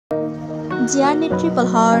Jeanne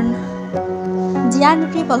Tripplehorn.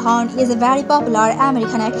 Jeanne Tripplehorn is a very popular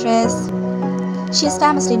American actress. She is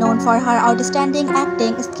famously known for her outstanding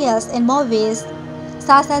acting skills in movies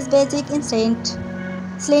such as Basic Instinct,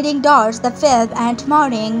 Sliding Doors, The Film, and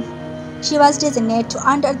Morning. She was designated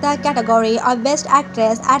under the category of Best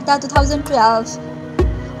Actress at the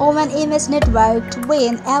 2012 Women Image Network to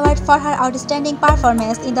win award for her outstanding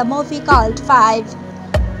performance in the movie called Five.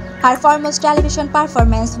 Her foremost television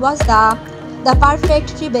performance was The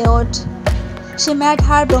Perfect Tribute. She made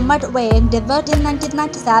her Broadway debut in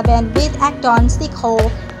 1997 with Acton Sikho.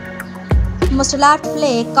 Most loved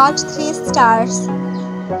play got 3 stars.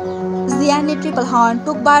 Jeanne Tripplehorn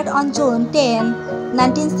took birth on June 10,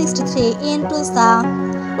 1963 in Tulsa,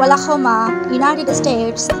 Oklahoma, United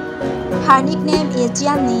States. Her nickname is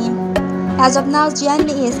Jeanne. As of now, Jeanne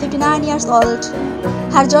is 59 years old.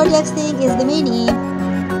 Her zodiac sign is Gemini.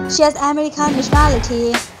 She has American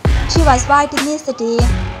nationality. She was white ethnicity.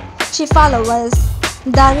 She follows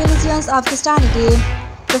the religions of Christianity.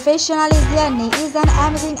 Professionally, Jeanne is an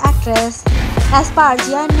amazing actress. As per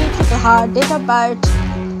Jeanne Tripplehorn date of birth,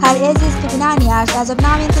 her age is 59 years as of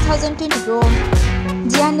now in 2022.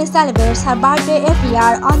 Jeanne celebrates her birthday every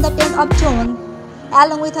year on the 10th of June,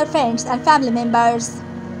 along with her friends and family members.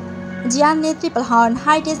 Jeanne Tripplehorn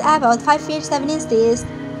height is about 5 feet 7 inches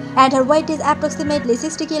and her weight is approximately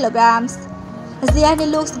 60 kilograms. Jeanne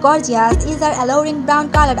looks gorgeous with her alluring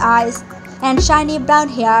brown colored eyes and shiny brown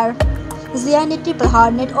hair. Jeanne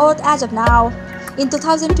Tripplehorn net worth as of now in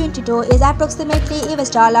 2022 is approximately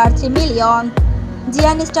 $3 million.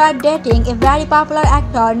 Jeanne started dating a very popular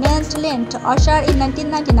actor named Clint Usher in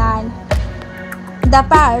 1999. The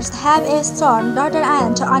pairs have a son, daughter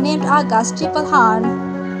and named August Tripplehorn.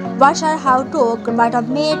 Usher took birth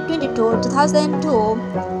on May 22,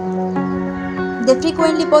 2002. They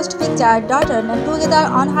frequently post pictures daughter together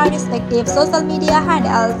on her respective social media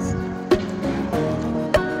handles.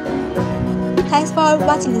 Thanks for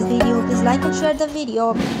watching this video. Please like and share the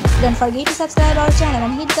video. Don't forget to subscribe our channel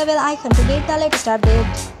and hit the bell icon to get the latest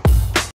update.